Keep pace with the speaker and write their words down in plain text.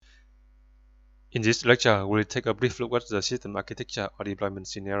In this lecture, we'll take a brief look at the system architecture or deployment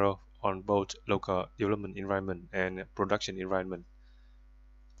scenario on both local development environment and production environment.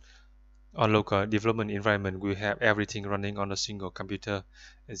 On local development environment, we have everything running on a single computer.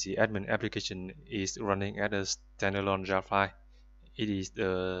 The admin application is running as a standalone jar file. It is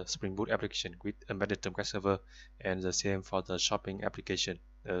the Spring Boot application with embedded Tomcat server, and the same for the shopping application,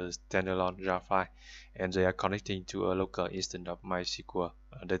 a standalone jar file, and they are connecting to a local instance of MySQL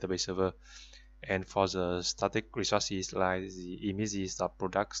database server. And for the static resources like the images or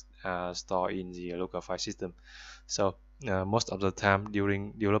products stored in the local file system. So most of the time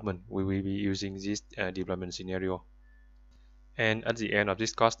during development, we will be using this deployment scenario. And at the end of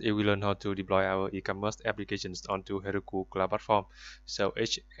this course, you will learn how to deploy our e-commerce applications onto Heroku Cloud Platform. So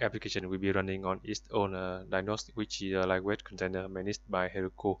each application will be running on its own Dynos, which is a lightweight container managed by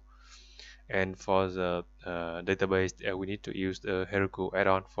Heroku. And for the database, we need to use the Heroku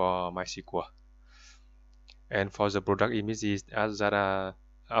add-on for MySQL. And for the product images that are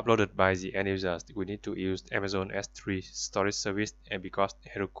uploaded by the end users, we need to use Amazon S3 storage service, and because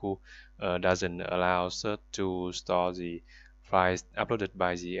Heroku doesn't allow us to store the files uploaded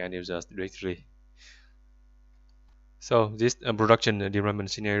by the end users directly. So this production deployment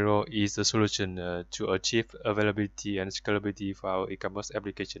scenario is the solution to achieve availability and scalability for our e-commerce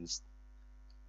applications.